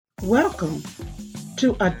Welcome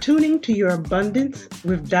to Attuning to Your Abundance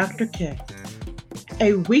with Dr. K,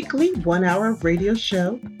 a weekly 1 hour radio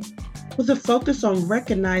show with a focus on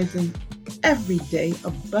recognizing everyday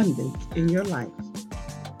abundance in your life.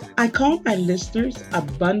 I call my listeners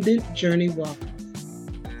Abundant Journey Walkers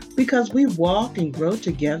because we walk and grow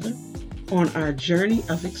together on our journey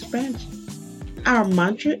of expansion. Our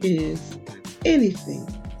mantra is anything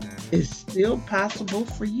is still possible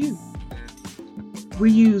for you. We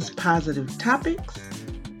use positive topics,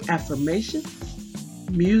 affirmations,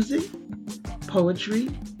 music, poetry,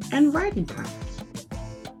 and writing prompts.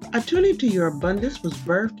 Attuning to Your Abundance was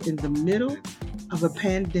birthed in the middle of a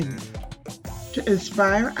pandemic to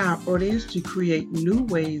inspire our audience to create new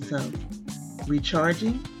ways of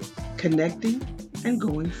recharging, connecting, and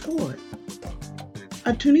going forward.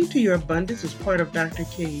 Attuning to Your Abundance is part of Dr.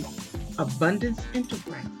 K's Abundance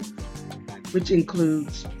Enterprise, which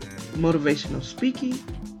includes motivational speaking,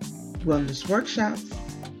 wellness workshops,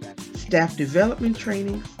 staff development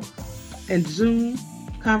trainings, and Zoom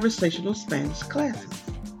conversational Spanish classes.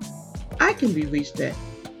 I can be reached at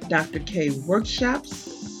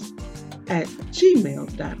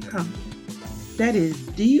drkworkshops@gmail.com. That is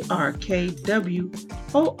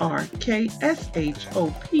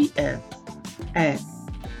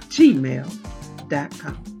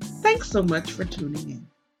drkworkshops@gmail.com. Thanks so much for tuning in.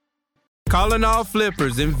 Calling all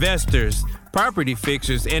flippers, investors, property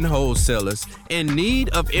fixers, and wholesalers in need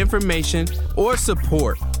of information or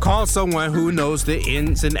support. Call someone who knows the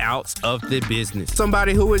ins and outs of the business.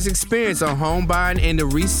 Somebody who is experienced on home buying and the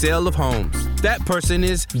resale of homes. That person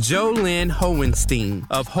is Jolynn Hohenstein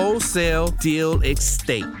of Wholesale Deal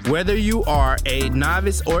Estate. Whether you are a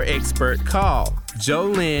novice or expert, call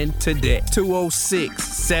Jolynn today,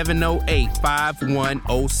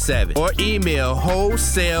 206-708-5107, or email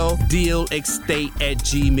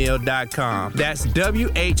wholesaledealestate@gmail.com. That's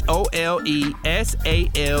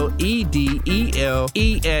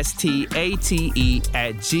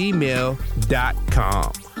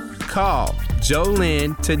WHOLESALEDELESTATE@gmail.com. Call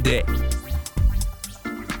Jolynn today.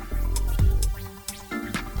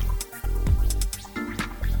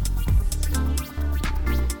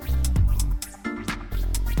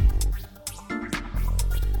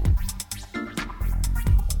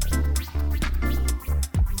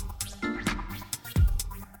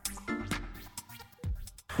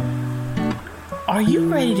 Are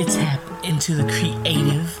you ready to tap into the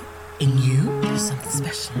creative in you? Do something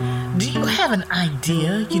special. Do you have an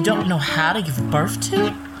idea you don't know how to give birth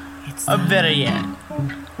to? Or better yet,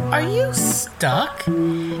 are you stuck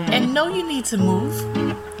and know you need to move,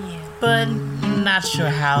 but not sure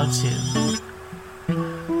how to?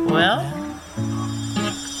 Well,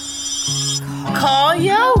 call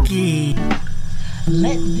Yogi.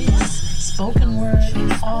 Let this spoken word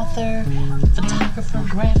author, photographer,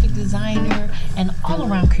 graphic designer, and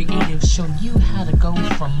all-around creative show you how to go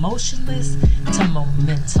from motionless to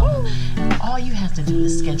momentum. All you have to do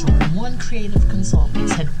is schedule one creative consult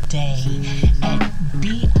today at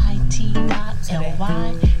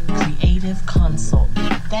bit.ly creative consult.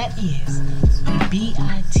 That is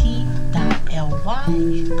bit.ly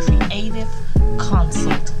creative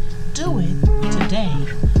consult. Do it today.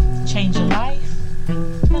 Change your life.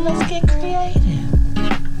 And let's get creative.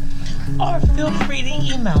 Or feel free to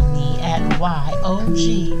email me at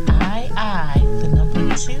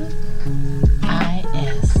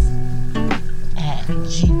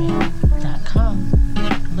YOGII2IS@gmail.com.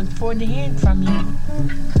 Look forward to hearing from you.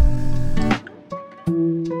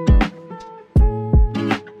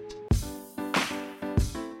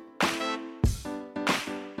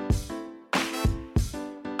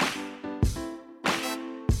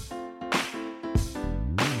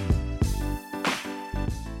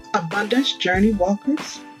 Abundance Journey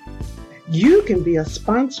Walkers, you can be a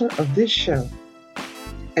sponsor of this show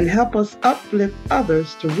and help us uplift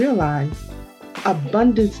others to realize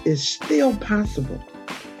abundance is still possible,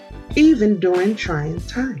 even during trying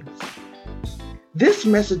times. This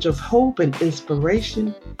message of hope and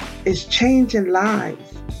inspiration is changing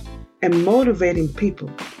lives and motivating people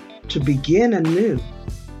to begin anew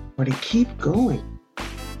or to keep going.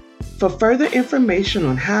 For further information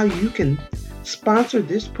on how you can sponsor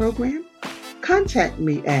this program, contact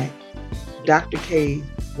me at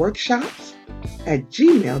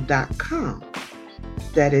drkworkshops@gmail.com.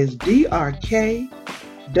 That is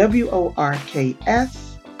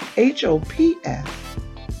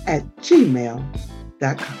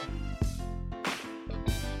drkworkshops@gmail.com.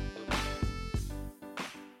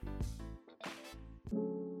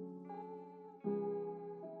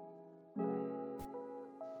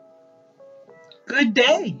 Good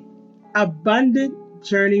day, Abundant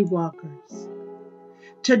Journey Walkers.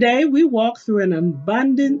 Today we walk through an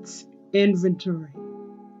abundance inventory.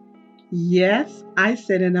 Yes, I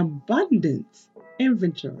said an abundance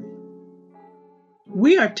inventory.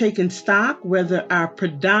 We are taking stock whether our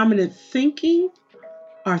predominant thinking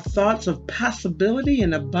are thoughts of possibility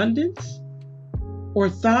and abundance, or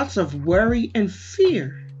thoughts of worry and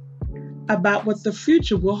fear about what the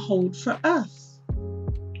future will hold for us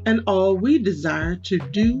and all we desire to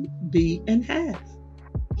do, be, and have.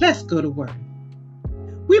 Let's go to work.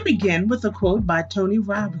 We begin with a quote by Tony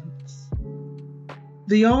Robbins.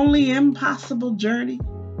 The only impossible journey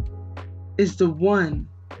is the one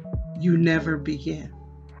you never begin.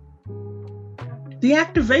 The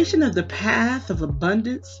activation of the path of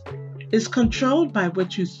abundance is controlled by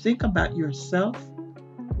what you think about yourself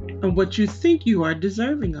and what you think you are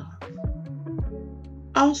deserving of.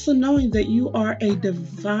 Also knowing that you are a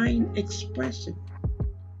divine expression.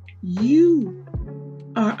 You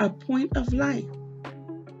are a point of light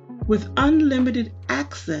with unlimited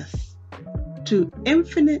access to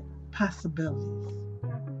infinite possibilities.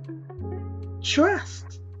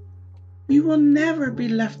 Trust you will never be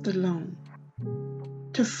left alone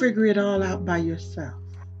to figure it all out by yourself.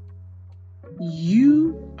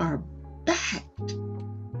 You are backed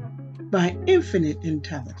by infinite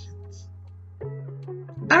intelligence.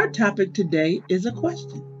 Our topic today is a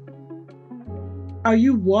question. Are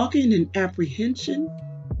you walking in apprehension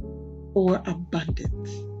or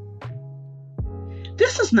abundance?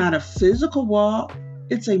 This is not a physical walk,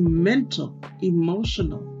 it's a mental,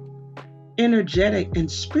 emotional, energetic, and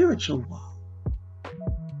spiritual walk.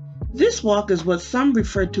 This walk is what some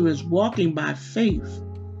refer to as walking by faith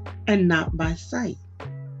and not by sight.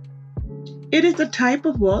 It is a type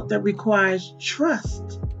of walk that requires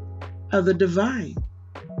trust of the divine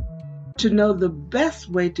to know the best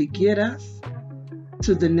way to get us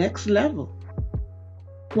to the next level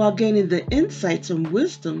while gaining the insights and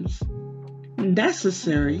wisdoms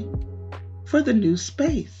necessary for the new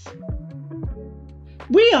space.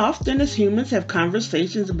 We often as humans have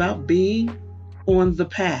conversations about being on the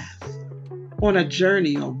path, on a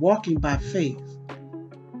journey, or walking by faith.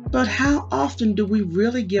 But how often do we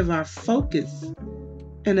really give our focus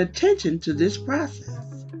and attention to this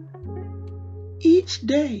process? Each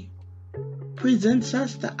day presents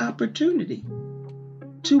us the opportunity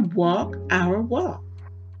to walk our walk.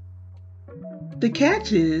 The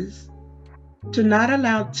catch is to not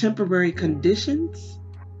allow temporary conditions,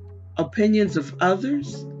 opinions of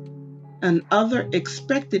others, and other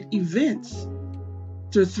expected events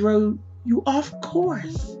to throw you off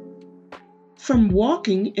course from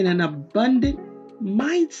walking in an abundant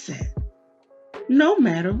mindset, no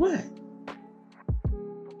matter what.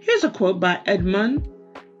 Here's a quote by Edmund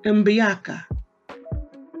Mbiaka.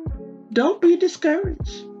 Don't be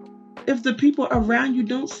discouraged if the people around you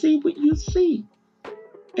don't see what you see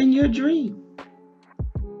in your dream.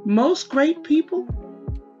 Most great people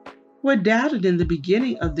were doubted in the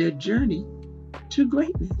beginning of their journey to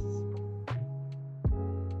greatness.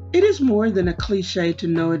 It is more than a cliche to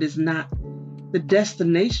know it is not the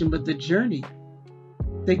destination but the journey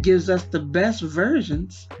that gives us the best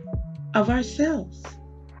versions of ourselves.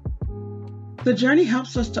 The journey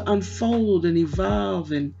helps us to unfold and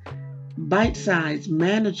evolve in bite-sized,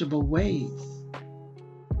 manageable ways.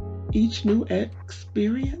 Each new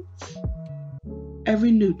experience,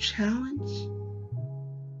 every new challenge,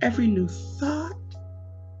 every new thought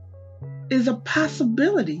is a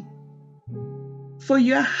possibility for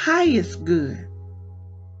your highest good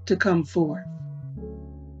to come forth,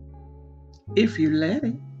 if you let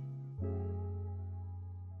it.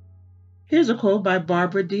 Here's a quote by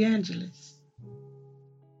Barbara DeAngelis.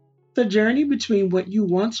 The journey between what you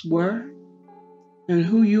once were and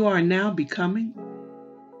who you are now becoming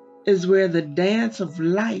is where the dance of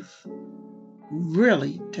life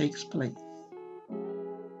really takes place.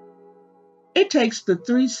 It takes the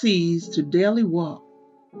 3 C's to daily walk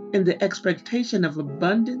in the expectation of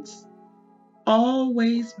abundance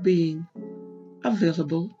always being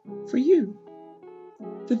available for you.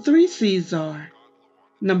 The 3 C's are: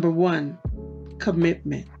 number 1,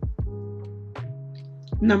 commitment.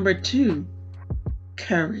 Number 2,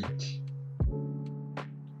 courage.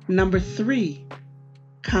 Number 3,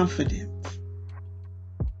 confidence.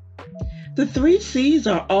 The 3 C's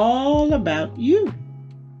are all about you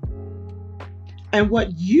and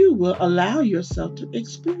what you will allow yourself to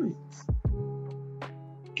experience.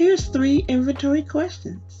 Here's 3 inventory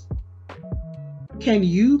questions. Can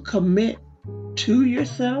you commit to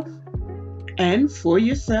yourself and for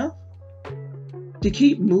yourself to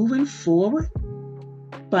keep moving forward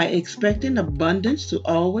by expecting abundance to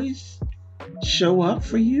always show up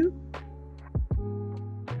for you?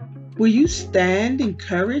 Will you stand in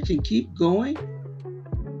courage and keep going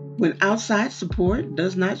when outside support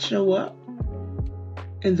does not show up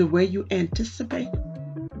in the way you anticipated?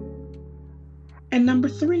 And number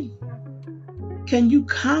 3, can you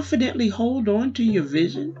confidently hold on to your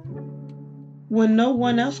vision when no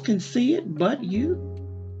one else can see it but you?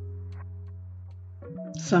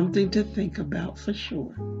 Something to think about for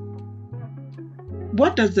sure.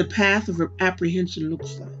 What does the path of apprehension look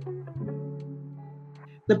like?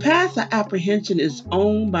 The path of apprehension is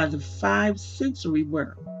owned by the 5 sensory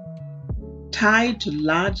world, tied to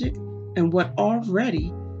logic and what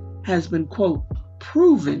already has been, quote,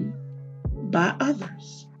 proven by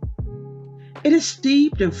others. It is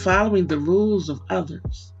steeped in following the rules of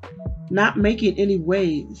others, not making any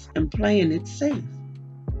waves and playing it safe.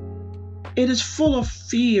 It is full of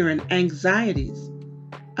fear and anxieties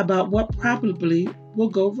about what probably will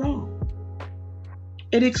go wrong.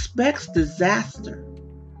 It expects disaster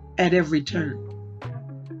at every turn.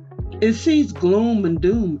 It sees gloom and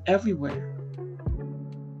doom everywhere.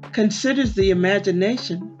 Considers the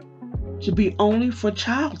imagination to be only for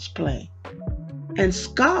child's play and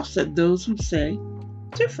scoffs at those who say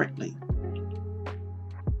differently.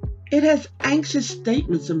 It has anxious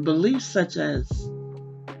statements and beliefs such as,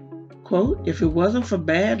 quote, if it wasn't for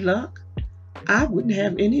bad luck, I wouldn't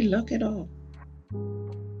have any luck at all.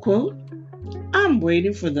 Quote, I'm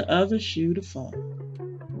waiting for the other shoe to fall.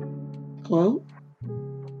 Quote,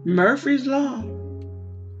 Murphy's Law,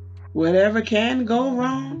 whatever can go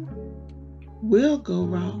wrong will go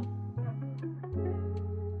wrong.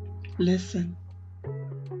 Listen,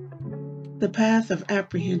 the path of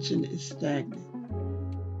apprehension is stagnant,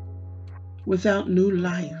 without new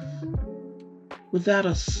life, without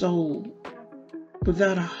a soul,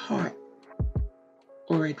 without a heart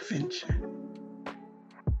or adventure.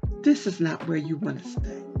 This is not where you want to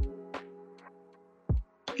stay.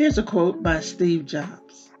 Here's a quote by Steve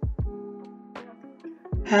Jobs.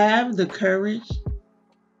 Have the courage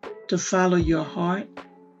to follow your heart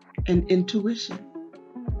and intuition.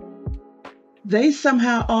 They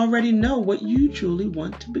somehow already know what you truly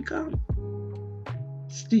want to become.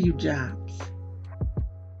 Steve Jobs.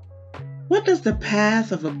 What does the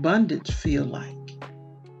path of abundance feel like?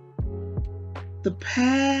 The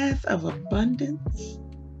path of abundance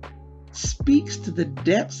speaks to the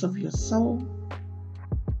depths of your soul,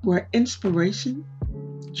 where inspiration,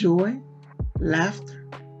 joy, laughter,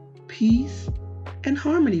 peace, and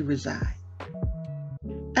harmony reside.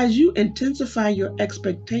 As you intensify your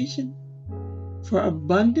expectation for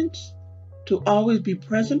abundance to always be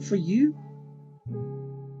present for you,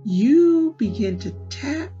 you begin to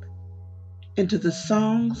tap into the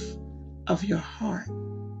songs of your heart.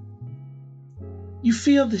 You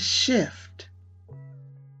feel the shift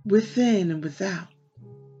within and without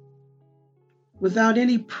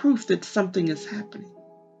any proof that something is happening.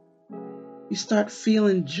 You start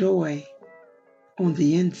feeling joy on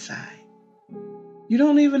the inside. You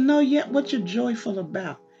don't even know yet what you're joyful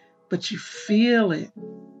about, but you feel it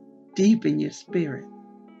deep in your spirit.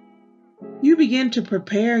 You begin to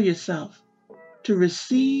prepare yourself to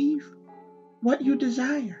receive what you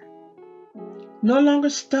desire. No longer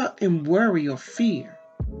stuck in worry or fear.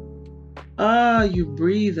 You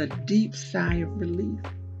breathe a deep sigh of relief.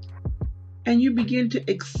 And you begin to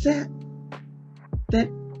accept that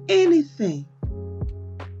anything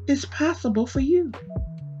is possible for you.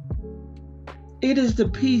 It is the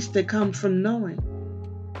peace that comes from knowing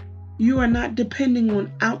you are not depending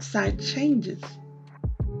on outside changes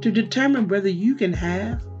to determine whether you can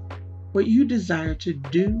have what you desire to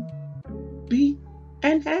do, be,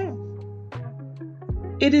 and have.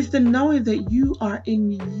 It is the knowing that you are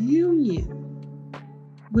in union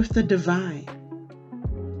with the divine,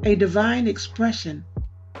 a divine expression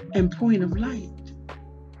and point of light.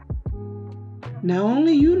 Now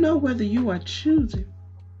only you know whether you are choosing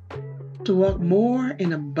to walk more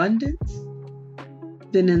in abundance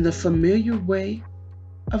than in the familiar way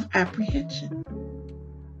of apprehension.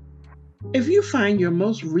 If you find your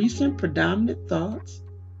most recent predominant thoughts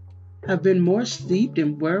have been more steeped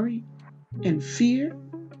in worry and fear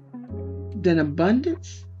than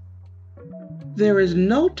abundance, there is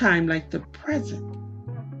no time like the present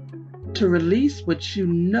to release what you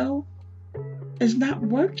know is not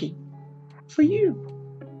working for you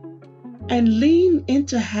and lean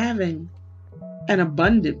into having an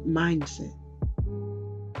abundant mindset.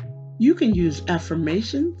 You can use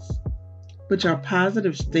affirmations, which are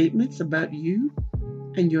positive statements about you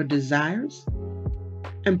and your desires,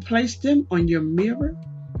 and place them on your mirror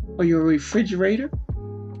or your refrigerator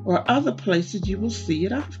or other places you will see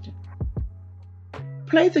it often.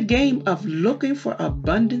 Play the game of looking for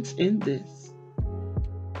abundance in this.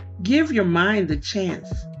 Give your mind the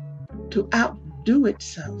chance to outdo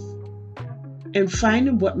itself in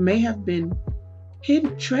finding what may have been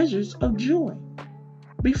hidden treasures of joy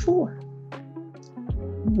before.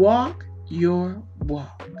 Walk your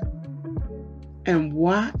walk and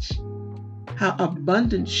watch how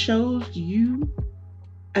abundance shows you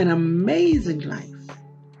an amazing life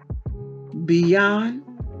beyond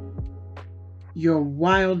your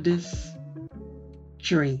wildest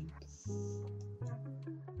dreams.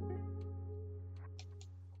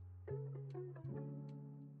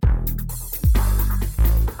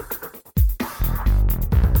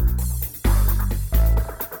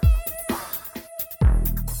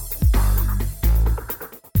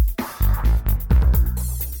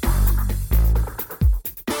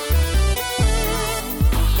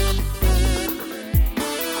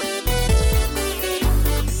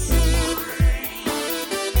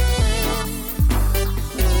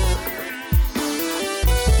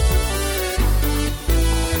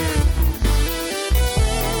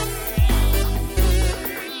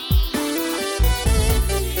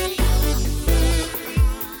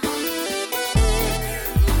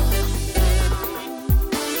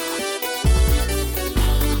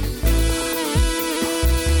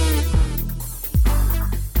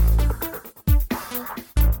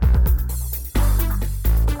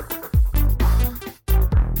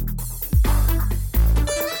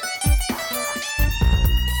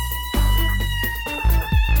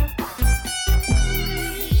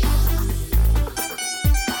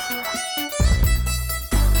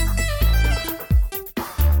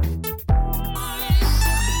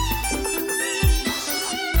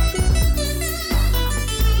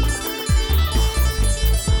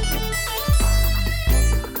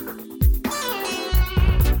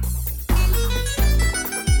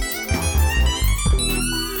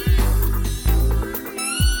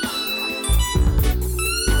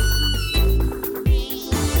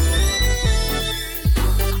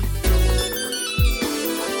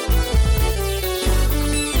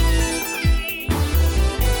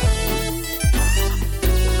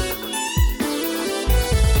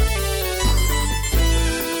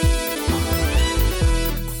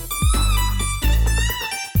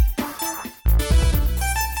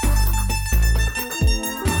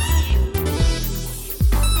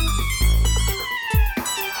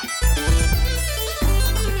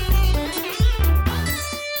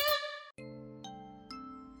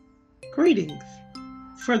 Greetings.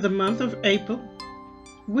 For the month of April,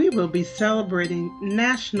 we will be celebrating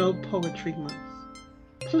National Poetry Month.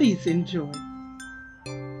 Please enjoy.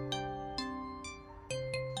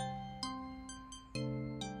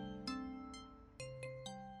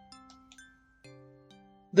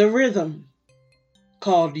 The rhythm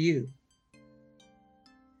called you.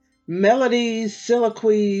 Melodies,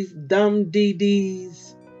 soliloquies, dumb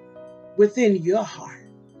dee-dees within your heart,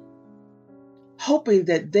 hoping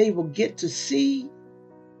that they will get to see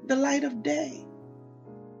the light of day.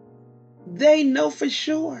 They know for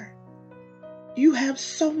sure you have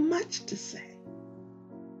so much to say.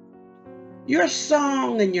 Your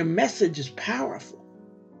song and your message is powerful.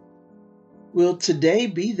 Will today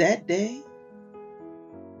be that day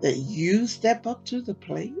that you step up to the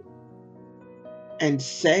plate and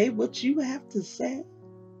say what you have to say?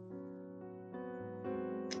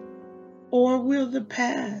 Or will the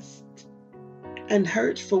past and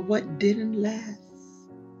hurt for what didn't last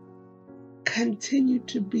continue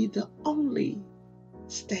to be the only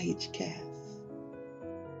stage cast?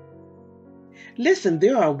 Listen,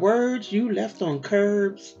 there are words you left on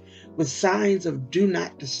curbs with signs of do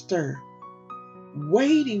not disturb,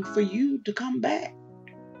 waiting for you to come back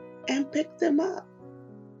and pick them up,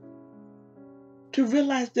 to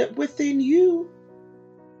realize that within you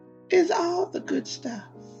is all the good stuff.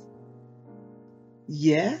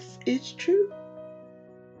 Yes, it's true.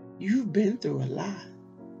 You've been through a lot.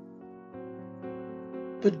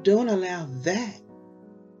 But don't allow that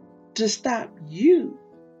to stop you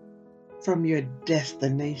from your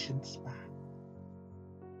destination spot,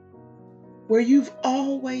 where you've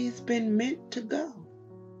always been meant to go.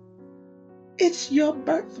 It's your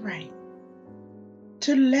birthright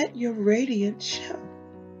to let your radiance show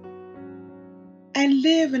and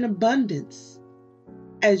live in abundance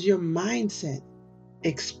as your mindset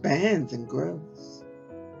expands and grows.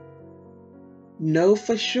 Know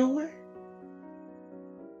for sure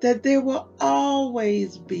that there will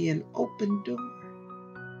always be an open door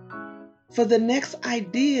for the next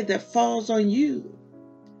idea that falls on you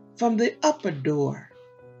from the upper door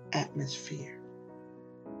atmosphere.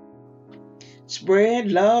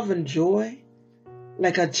 Spread love and joy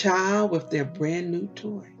like a child with their brand new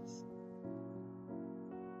toys.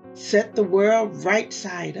 set the world right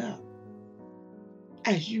side up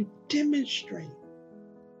as you demonstrate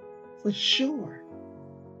for sure.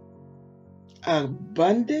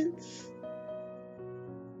 Abundance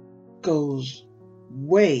goes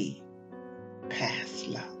way past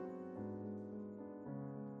love.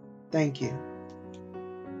 Thank you.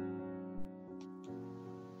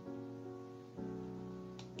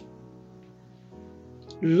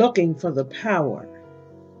 Looking for the power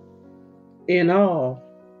in all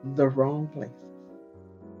the wrong places.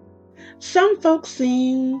 Some folks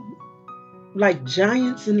seem like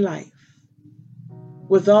giants in life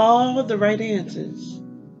with all the right answers,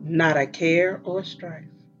 not a care or strife.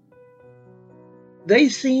 They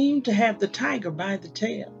seem to have the tiger by the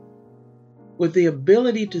tail, with the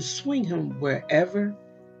ability to swing him wherever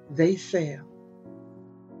they sail.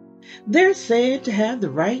 They're said to have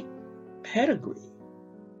the right pedigree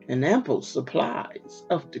and ample supplies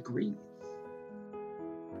of degrees.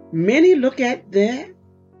 Many look at that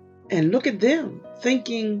and look at them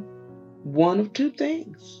thinking one of two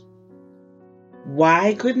things.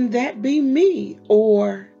 Why couldn't that be me?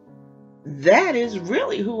 Or that is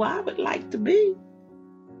really who I would like to be.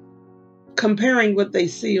 Comparing what they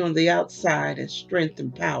see on the outside as strength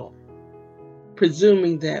and power,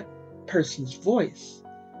 presuming that person's voice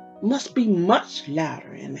must be much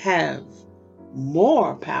louder and have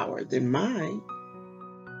more power than mine.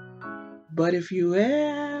 But if you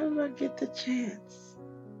ever get the chance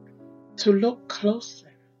to look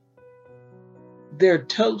closer, their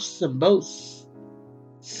toasts and boasts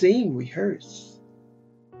seem rehearsed.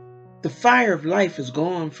 The fire of life is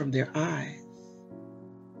gone from their eyes,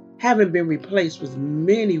 having been replaced with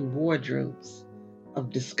many wardrobes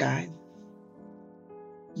of disguise.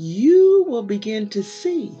 You will begin to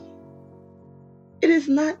see it is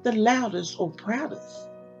not the loudest or proudest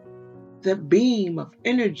that beam of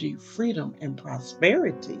energy, freedom, and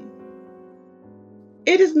prosperity.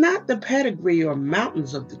 It is not the pedigree or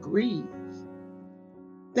mountains of degrees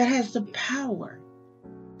that has the power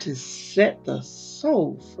to set the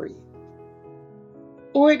soul free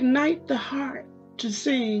or ignite the heart to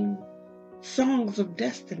sing songs of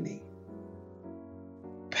destiny.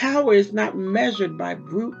 Power is not measured by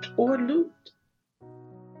brute or loot.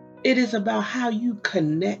 It is about how you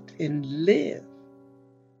connect and live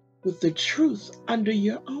with the truth under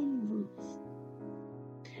your own roof.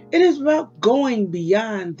 It is about going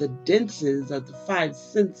beyond the denses of the five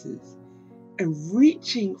senses and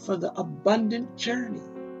reaching for the abundant journey,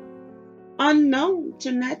 unknown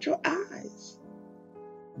to natural eyes,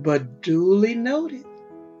 but duly noted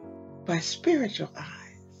by spiritual eyes.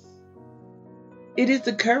 It is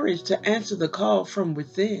the courage to answer the call from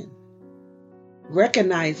within,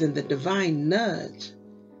 recognizing the divine nudge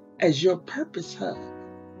as your purpose hug,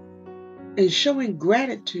 and showing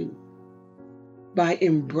gratitude by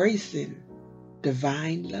embracing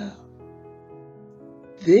divine love.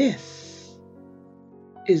 This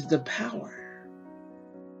is the power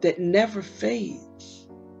that never fades,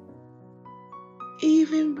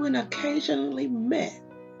 even when occasionally met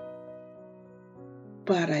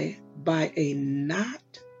by a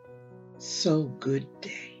not so good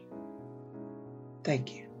day.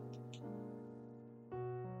 Thank you.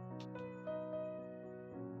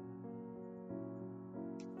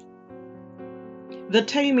 The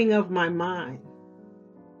taming of my mind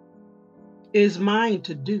is mine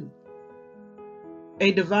to do,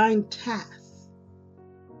 a divine task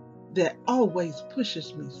that always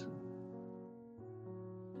pushes me through.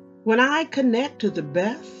 When I connect to the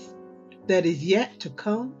best that is yet to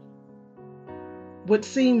come, what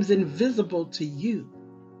seems invisible to you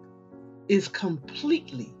is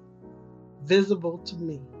completely visible to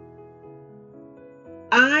me.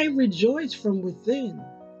 I rejoice from within,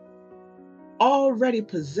 already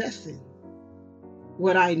possessing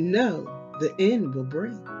what I know the end will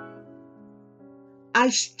bring.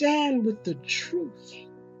 I stand with the truth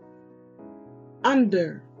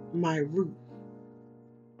under my roof,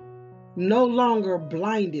 no longer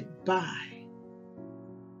blinded by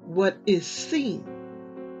what is seen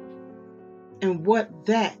and what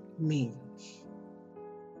that means.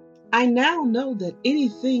 I now know that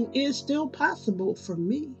anything is still possible for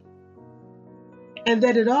me, and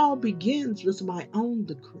that it all begins with my own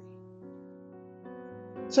decree.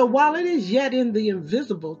 So while it is yet in the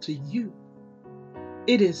invisible to you,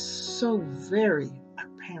 it is so very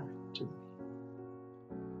apparent to me.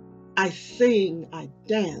 I sing, I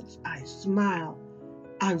dance, I smile,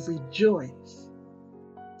 I rejoice,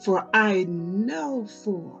 for I know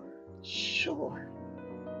for sure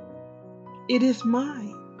it is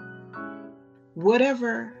mine.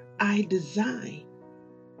 Whatever I design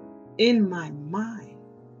in my mind,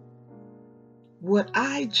 What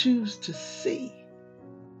I choose to see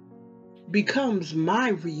becomes my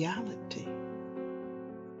reality.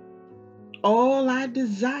 All I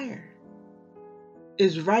desire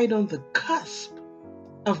is right on the cusp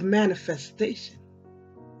of manifestation.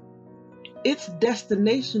 Its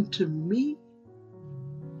destination to me,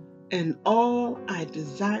 and all I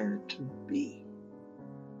desire to be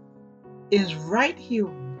is right here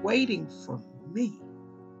waiting for me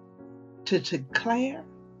to declare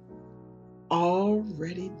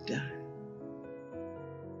already done.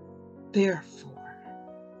 Therefore,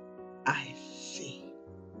 I see.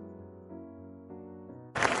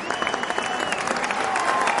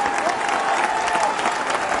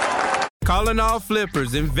 Calling all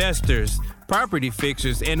flippers, investors, property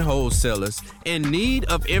fixers, and wholesalers in need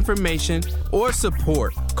of information or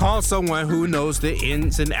support. Call someone who knows the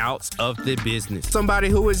ins and outs of the business. Somebody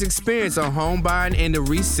who is experienced on home buying and the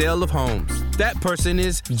resale of homes. That person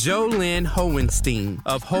is Jolynn Hohenstein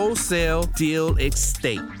of Wholesale Deal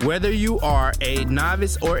Estate. Whether you are a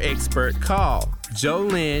novice or expert, call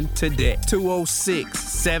Jolynn today,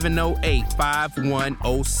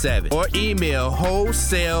 206-708-5107, or email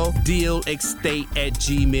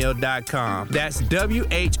wholesaledealestate@gmail.com. That's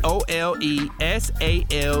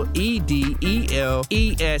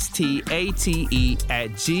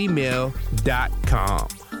wholesaledealestate@gmail.com.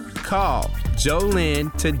 Call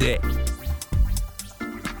Jolynn today.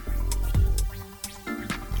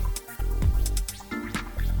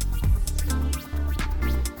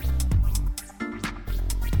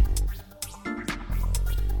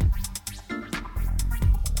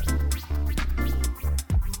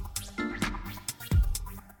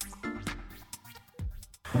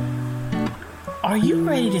 Are you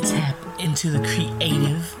ready to tap into the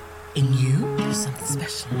creative in you? Do something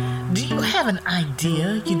special. Do you have an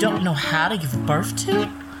idea you don't know how to give birth to?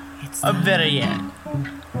 Or better yet,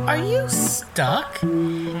 are you stuck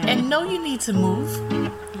and know you need to move,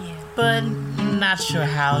 but not sure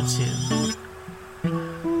how to?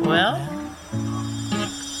 Well,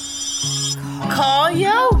 call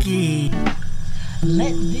Yogi.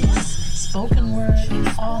 Let this spoken word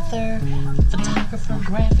author, photographer,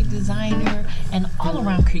 graphic designer, and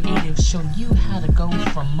all-around creative show you how to go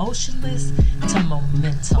from motionless to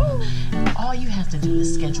momentum. All you have to do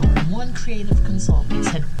is schedule one creative consult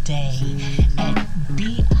today at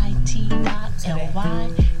bit.ly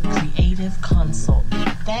creative consult.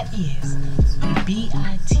 That is bit.ly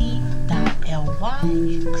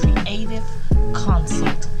creative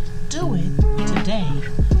consult. Do it today.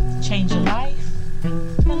 Change your life.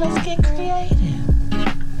 And let's get creative.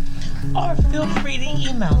 Or feel free to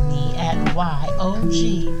email me at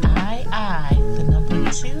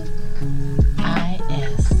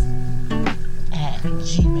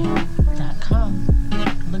yogii2is@gmail.com.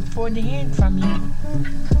 Look forward to hearing from you.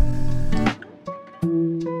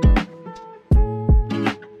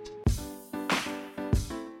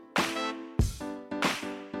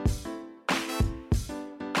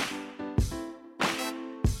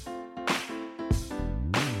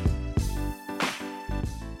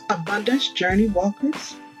 Abundance Journey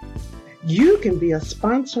Walkers, you can be a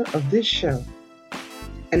sponsor of this show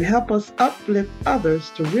and help us uplift others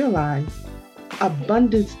to realize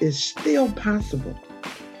abundance is still possible,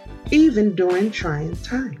 even during trying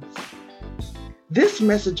times. This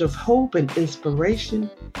message of hope and inspiration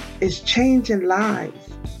is changing lives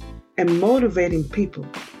and motivating people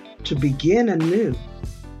to begin anew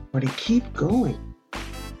or to keep going.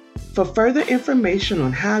 For further information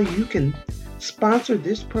on how you can sponsor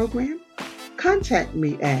this program, contact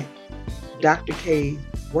me at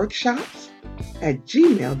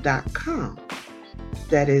drkworkshops@gmail.com.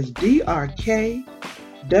 That is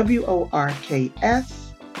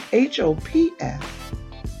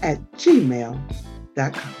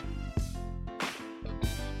drkworkshops@gmail.com.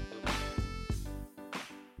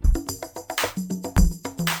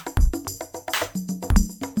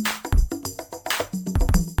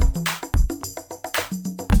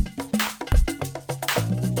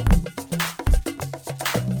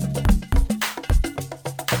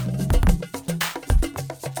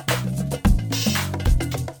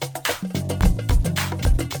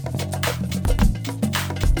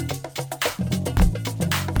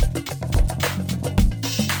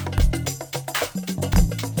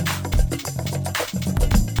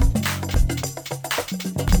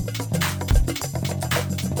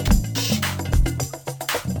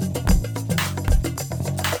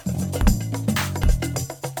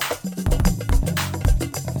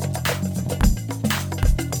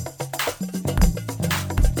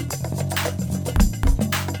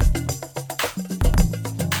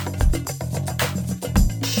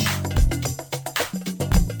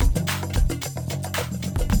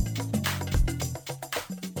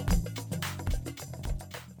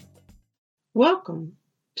 Welcome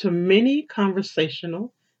to Mini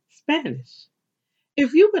Conversational Spanish.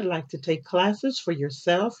 If you would like to take classes for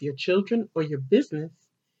yourself, your children, or your business,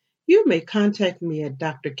 you may contact me at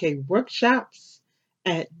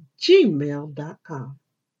drkworkshops@gmail.com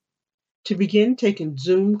to begin taking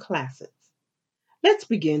Zoom classes. Let's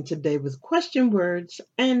begin today with question words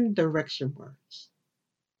and direction words.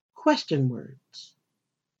 Question words.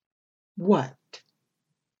 What?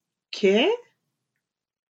 ¿Qué?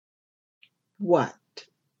 What?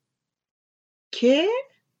 ¿Qué?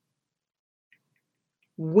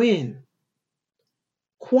 When?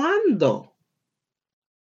 ¿Cuándo?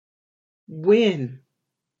 When?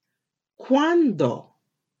 ¿Cuándo?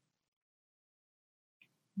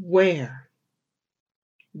 Where?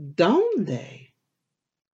 ¿Dónde?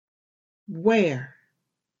 Where?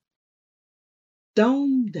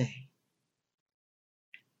 ¿Dónde?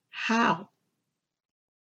 How?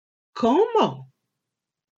 ¿Cómo?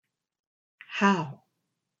 How?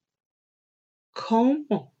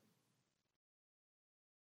 ¿Cómo?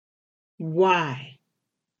 Why?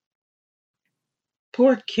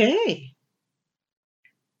 ¿Por qué?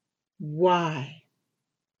 Why?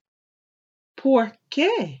 ¿Por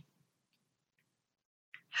qué?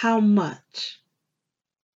 How much?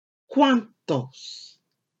 ¿Cuántos?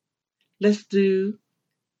 Let's do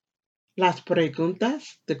las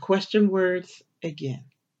preguntas, the question words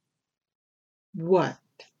again. What?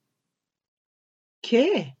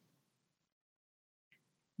 ¿Qué?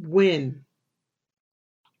 When?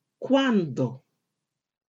 ¿Cuándo?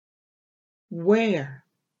 Where?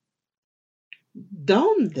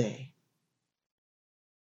 ¿Dónde?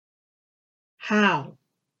 How?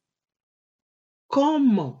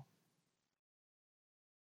 ¿Cómo?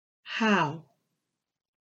 How?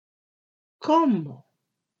 ¿Cómo?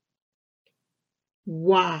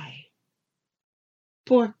 Why?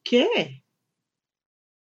 ¿Por qué?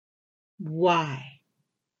 Why?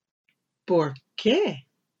 ¿Por qué?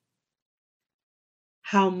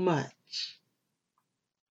 How much?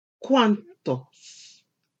 ¿Cuántos?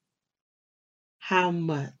 How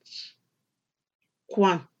much?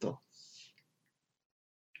 ¿Cuántos?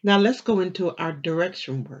 Now let's go into our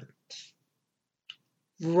direction words.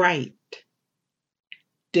 Right.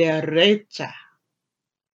 Derecha.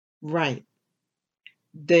 Right.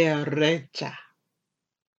 Derecha.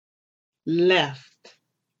 Left.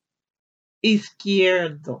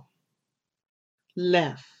 Izquierdo.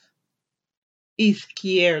 Left.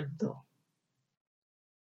 Izquierdo.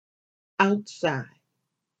 Outside.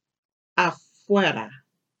 Afuera.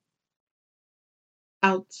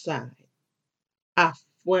 Outside.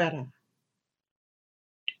 Afuera.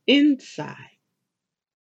 Inside.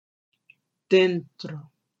 Dentro.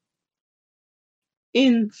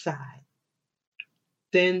 Inside.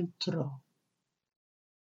 Dentro.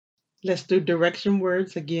 Let's do direction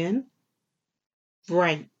words again.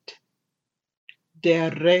 Right.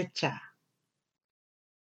 Derecha.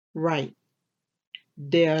 Right.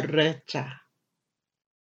 Derecha.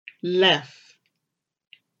 Left.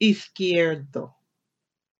 Izquierdo.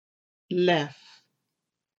 Left.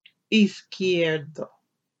 Izquierdo.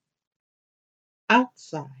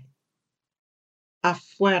 Outside.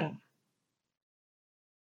 Afuera.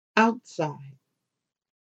 Outside.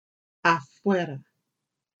 Afuera.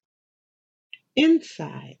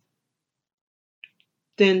 Inside.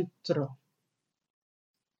 Dentro.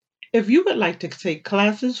 If you would like to take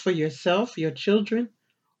classes for yourself, your children,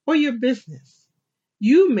 or your business,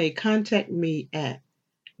 you may contact me at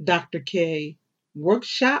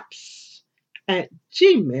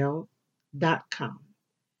drkworkshops@gmail.com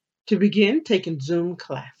to begin taking Zoom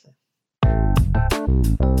classes.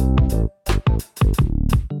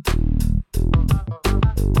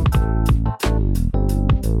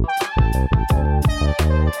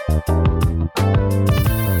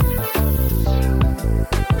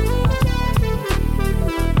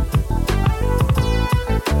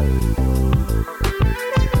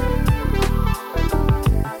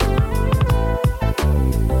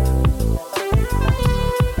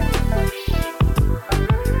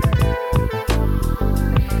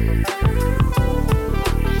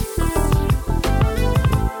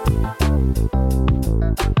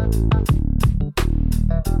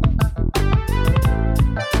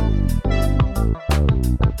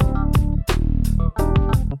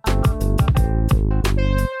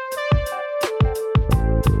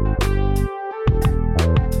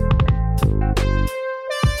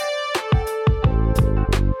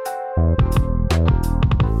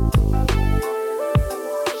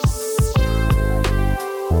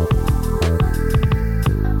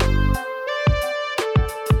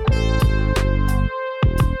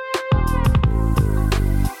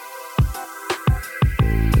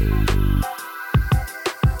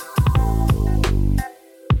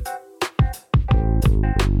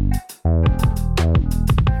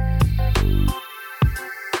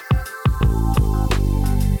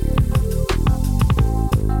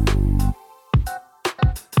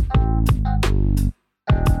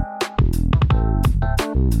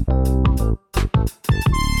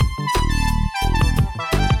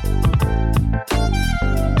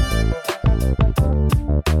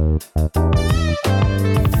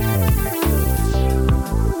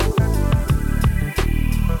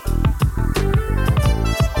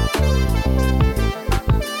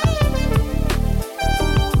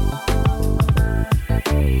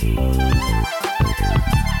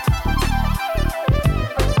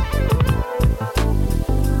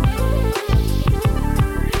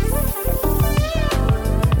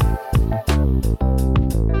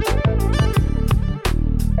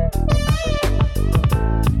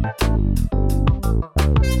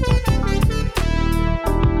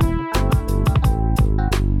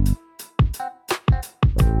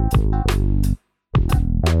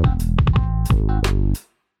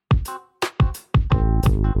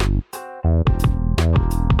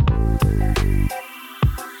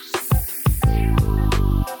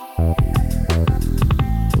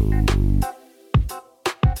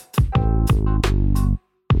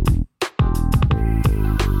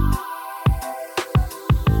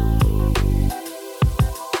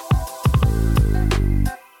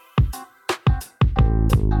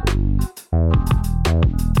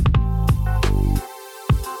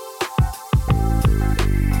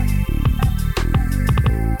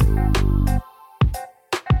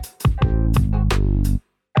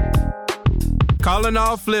 Calling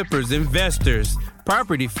all flippers, investors,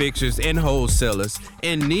 property fixers, and wholesalers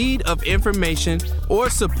in need of information or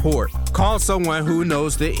support. Call someone who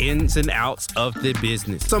knows the ins and outs of the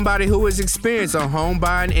business. Somebody who is experienced on home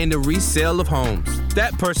buying and the resale of homes.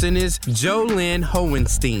 That person is Jolynn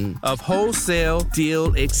Hohenstein of Wholesale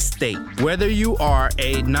Deal Estate. Whether you are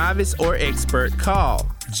a novice or expert, call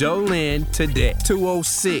Jolynn today,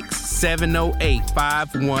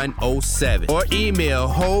 206-708-5107, or email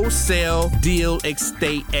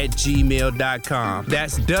wholesaledealestate@gmail.com.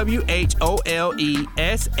 That's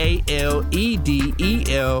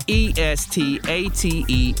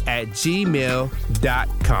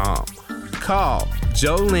wholesaledealestate@gmail.com. Call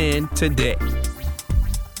Jolynn today.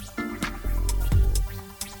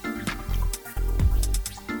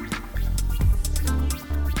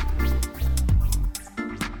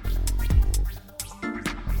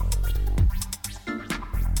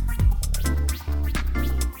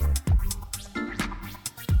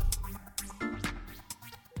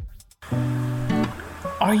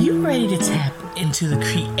 Are you ready to tap into the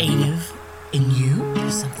creative in you?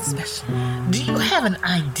 There's something special. Do you have an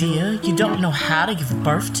idea you don't know how to give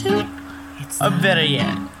birth to? Or better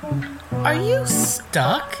yet, are you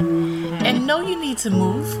stuck and know you need to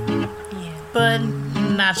move, but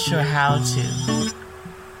not sure how to?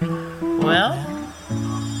 Well,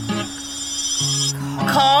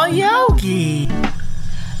 call Yogi.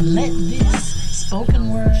 Let this spoken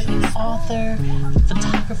word author,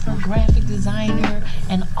 photographer, graphic designer,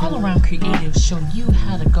 and all-around creative show you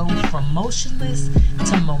how to go from motionless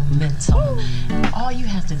to momentum. All you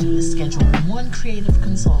have to do is schedule one creative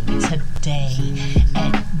consult today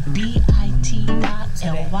at bit.ly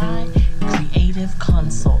creative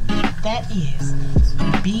consult. That is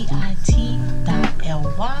bit.ly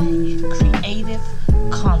creative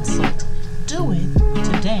consult. Do it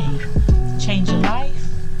today. Change your life.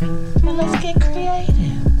 And let's get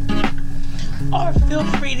creative. Or feel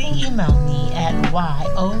free to email me at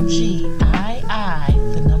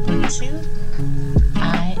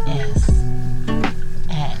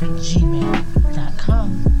yogii2is@gmail.com.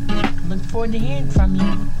 Look forward to hearing from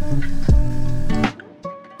you.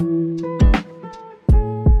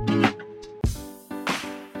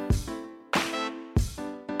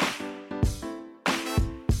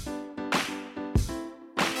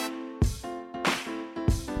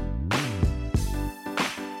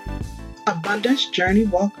 Abundance Journey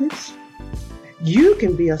Walkers, you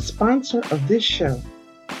can be a sponsor of this show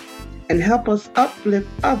and help us uplift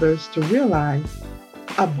others to realize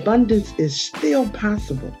abundance is still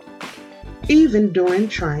possible, even during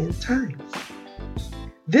trying times.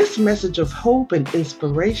 This message of hope and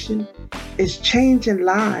inspiration is changing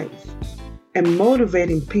lives and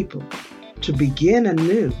motivating people to begin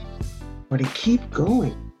anew or to keep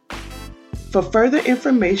going. For further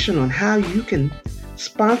information on how you can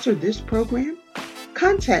sponsor this program,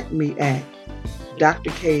 contact me at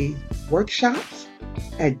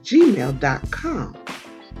drkworkshops@gmail.com.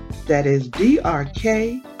 That is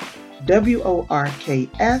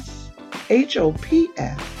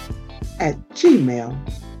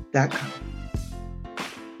drkworkshops@gmail.com.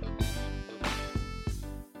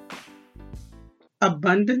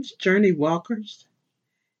 Abundance Journey Walkers,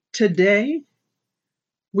 today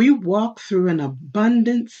we walk through an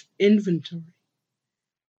abundance inventory.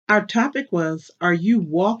 Our topic was, are you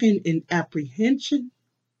walking in apprehension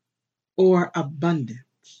or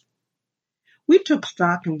abundance? We took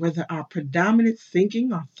stock in whether our predominant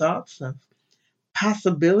thinking are thoughts of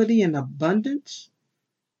possibility and abundance,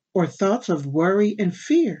 or thoughts of worry and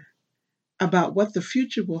fear about what the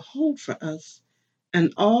future will hold for us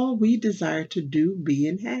and all we desire to do, be,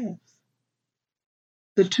 and have.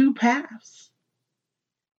 The two paths.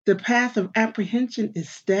 The path of apprehension is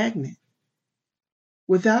stagnant,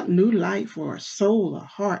 without new life or soul or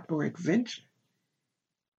heart or adventure.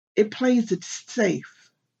 It plays it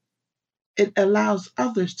safe. It allows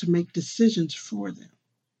others to make decisions for them.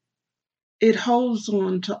 It holds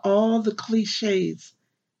on to all the cliches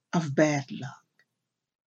of bad luck.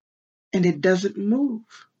 And it doesn't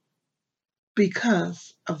move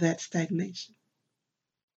because of that stagnation.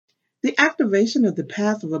 The activation of the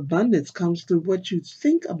path of abundance comes through what you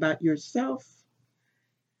think about yourself,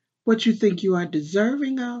 what you think you are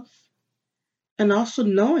deserving of, and also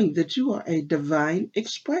knowing that you are a divine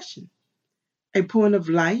expression, a point of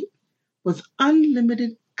light with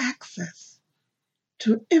unlimited access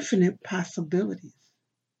to infinite possibilities.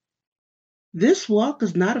 This walk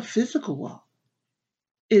is not a physical walk.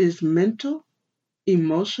 It is mental,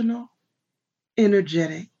 emotional,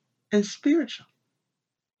 energetic, and spiritual.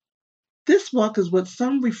 This walk is what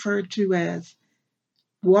some refer to as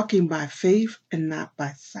walking by faith and not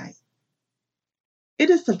by sight. It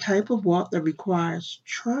is the type of walk that requires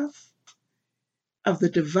trust of the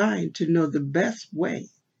divine to know the best way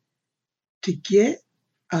to get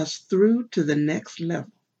us through to the next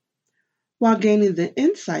level while gaining the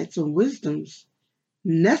insights and wisdoms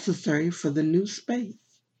necessary for the new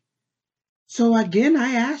space. So again,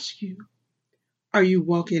 I ask you, are you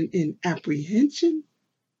walking in apprehension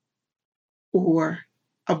or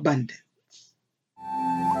abundance?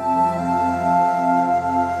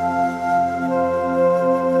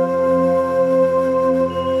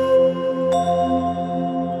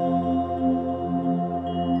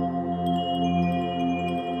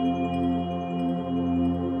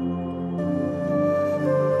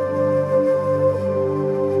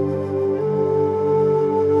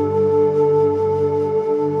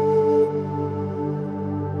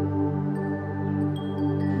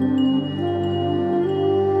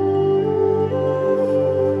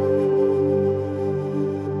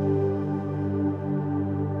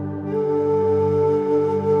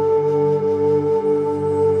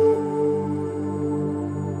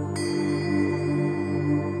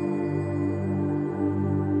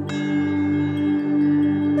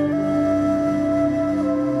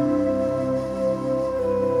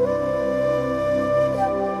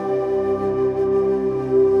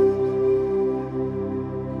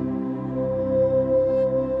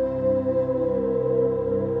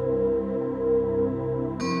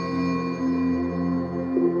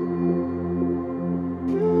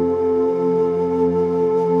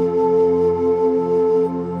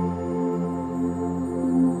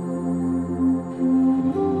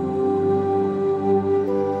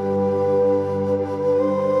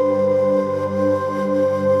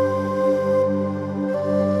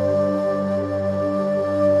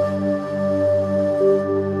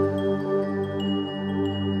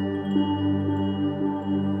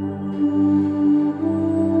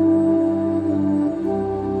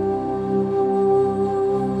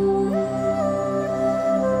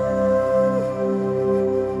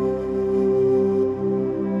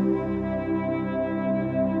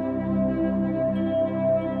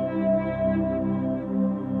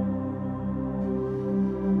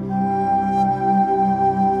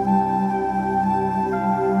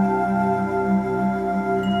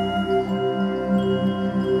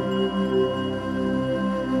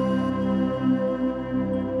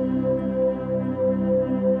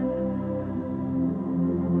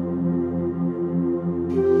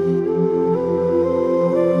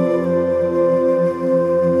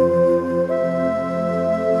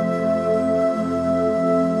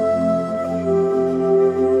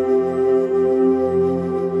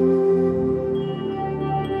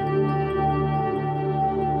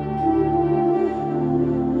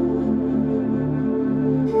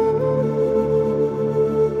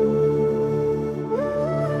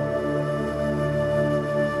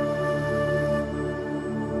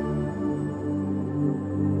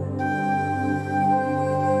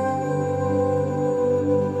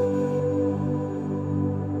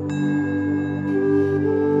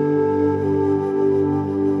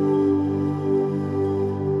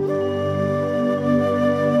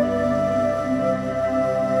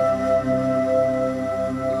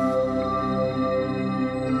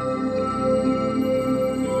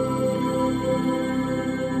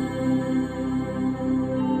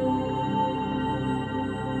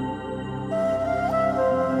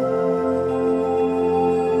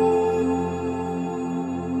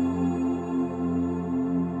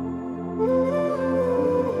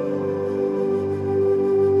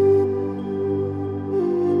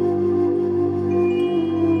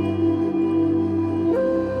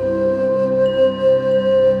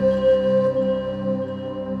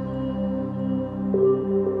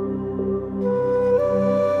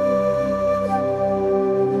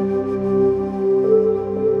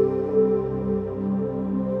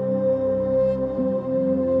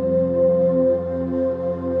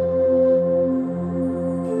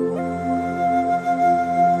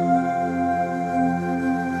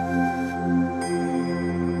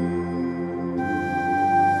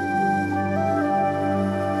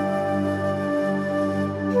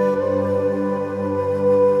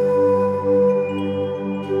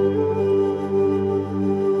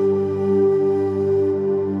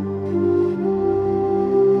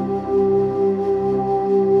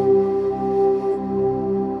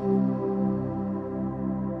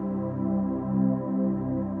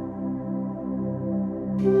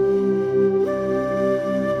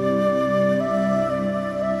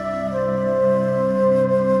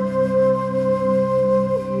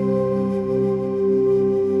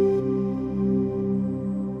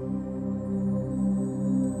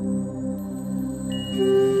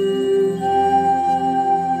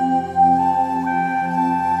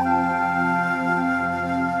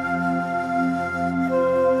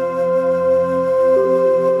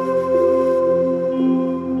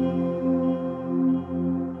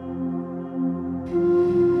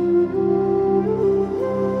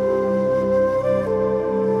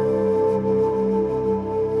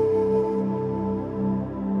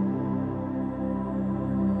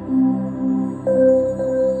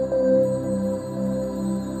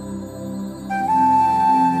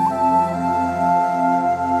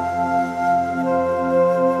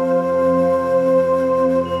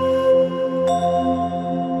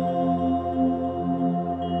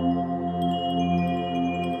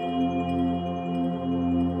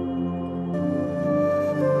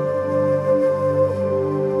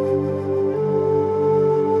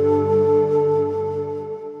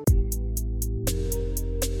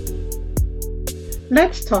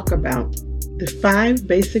 Let's talk about the 5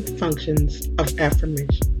 basic functions of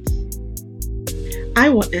affirmations. I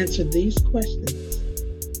will answer these questions.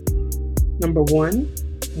 Number 1,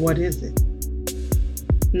 what is it?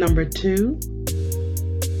 Number 2,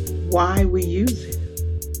 why we use it.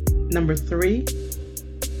 Number 3,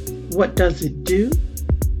 what does it do?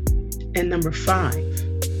 And number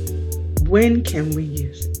 5, when can we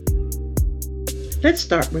use it? Let's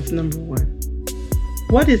start with number 1.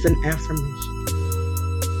 What is an affirmation?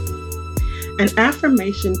 An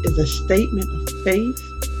affirmation is a statement of faith,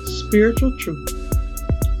 spiritual truth,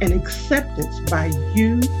 and acceptance by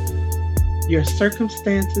you, your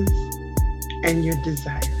circumstances, and your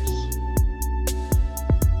desires.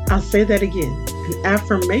 I'll say that again. An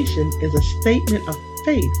affirmation is a statement of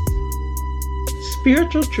faith,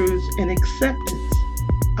 spiritual truths, and acceptance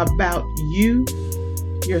about you,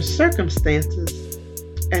 your circumstances,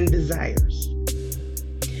 and desires.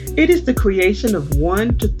 It is the creation of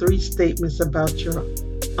 1 to 3 statements about your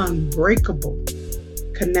unbreakable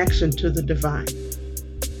connection to the divine,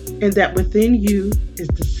 and that within you is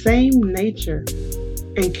the same nature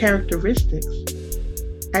and characteristics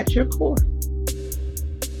at your core.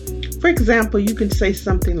 For example, you can say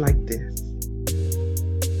something like this: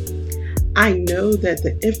 I know that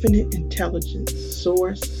the infinite intelligence,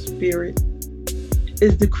 source, spirit,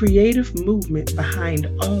 is the creative movement behind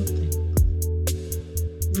all things.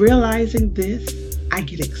 Realizing this, I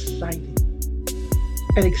get excited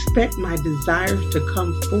and expect my desires to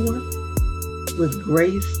come forth with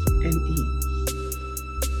grace and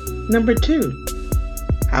ease. Number 2,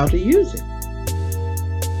 how to use it.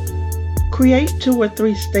 Create 2 or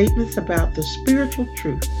 3 statements about the spiritual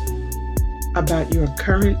truth about your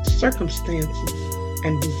current circumstances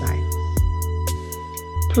and desires.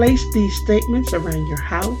 Place these statements around your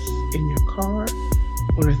house, in your car,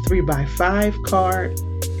 on a 3x5 card,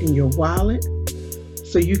 in your wallet,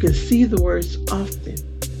 so you can see the words often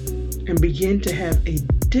and begin to have a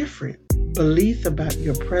different belief about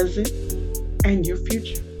your present and your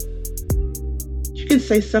future. You can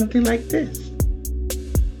say something like this: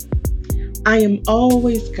 I am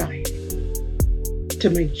always guided to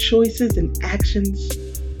make choices and actions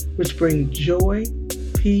which bring joy,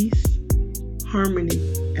 peace, harmony,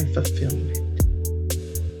 and fulfillment.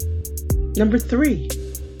 Number 3,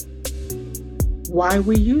 why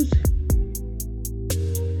we use it.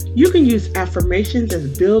 You can use affirmations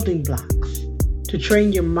as building blocks to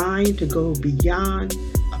train your mind to go beyond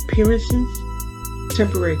appearances,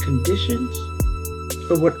 temporary conditions,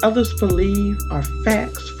 or what others believe are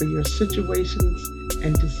facts for your situations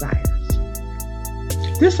and desires.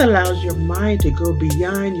 This allows your mind to go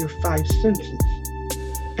beyond your 5 senses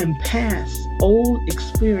and past old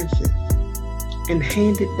experiences and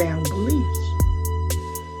handed down beliefs.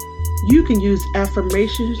 You can use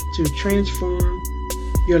affirmations to transform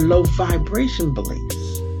your low vibration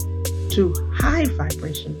beliefs to high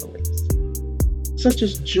vibration beliefs, such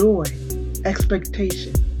as joy,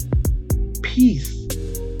 expectation, peace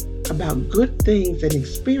about good things and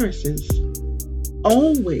experiences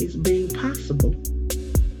always being possible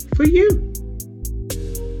for you.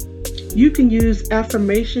 You can use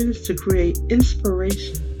affirmations to create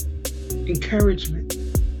inspiration, encouragement,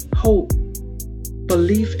 hope,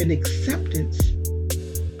 belief, and acceptance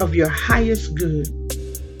of your highest good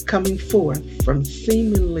coming forth from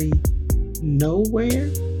seemingly nowhere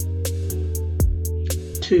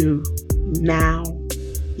to now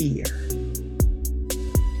here.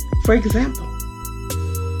 For example,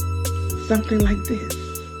 something like this: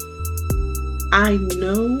 I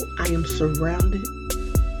know I am surrounded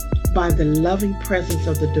by the loving presence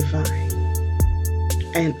of the divine,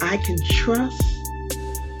 and I can trust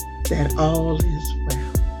that all is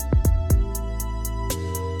well.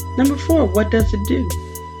 Number 4, what does it do?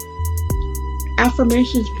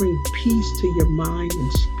 Affirmations bring peace to your mind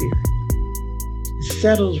and spirit. It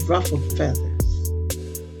settles ruffled feathers.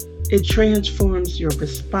 It transforms your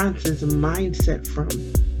responses and mindset from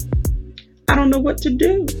I don't know what to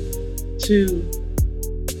do to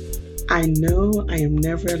I know I am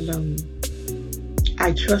never alone.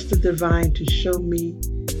 I trust the divine to show me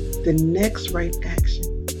the next right action,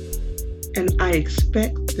 and I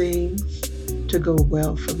expect things to go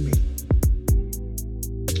well for me.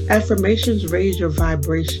 Affirmations raise your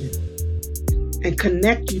vibration and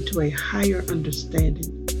connect you to a higher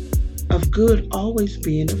understanding of good always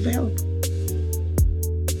being available.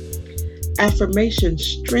 Affirmations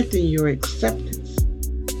strengthen your acceptance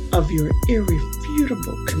of your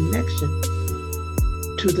irrefutable connection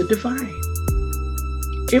to the divine.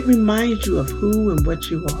 It reminds you of who and what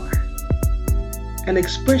you are, an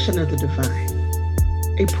expression of the divine,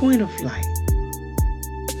 a point of light.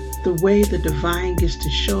 the way the divine gets to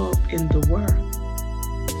show up in the world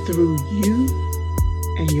through you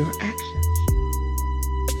and your actions.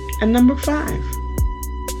 And number 5,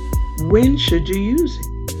 when should you use it?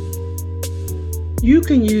 You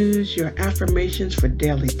can use your affirmations for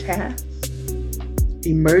daily tasks,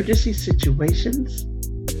 emergency situations,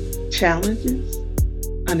 challenges,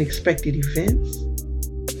 unexpected events,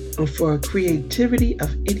 or for creativity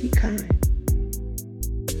of any kind.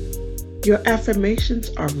 Your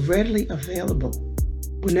affirmations are readily available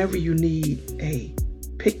whenever you need a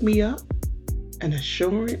pick-me-up, an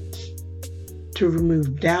assurance, to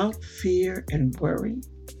remove doubt, fear, and worry,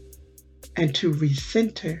 and to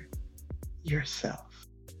recenter yourself.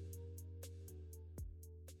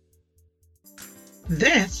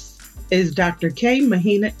 This is Dr. K.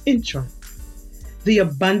 Mahina Intro, the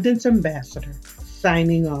Abundance Ambassador,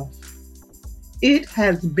 signing off. It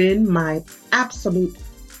has been my absolute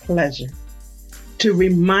pleasure to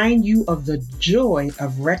remind you of the joy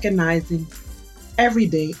of recognizing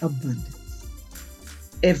everyday abundance.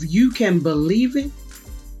 If you can believe it,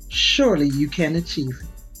 surely you can achieve it.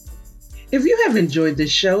 If you have enjoyed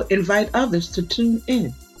this show, invite others to tune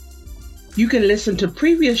in. You can listen to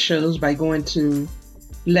previous shows by going to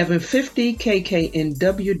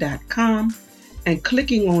 1150kknw.com and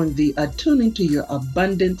clicking on the Attuning to Your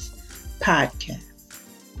Abundance podcast.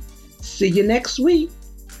 See you next week,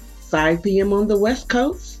 5 p.m. on the West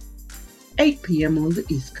Coast, 8 p.m. on the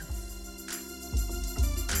East Coast.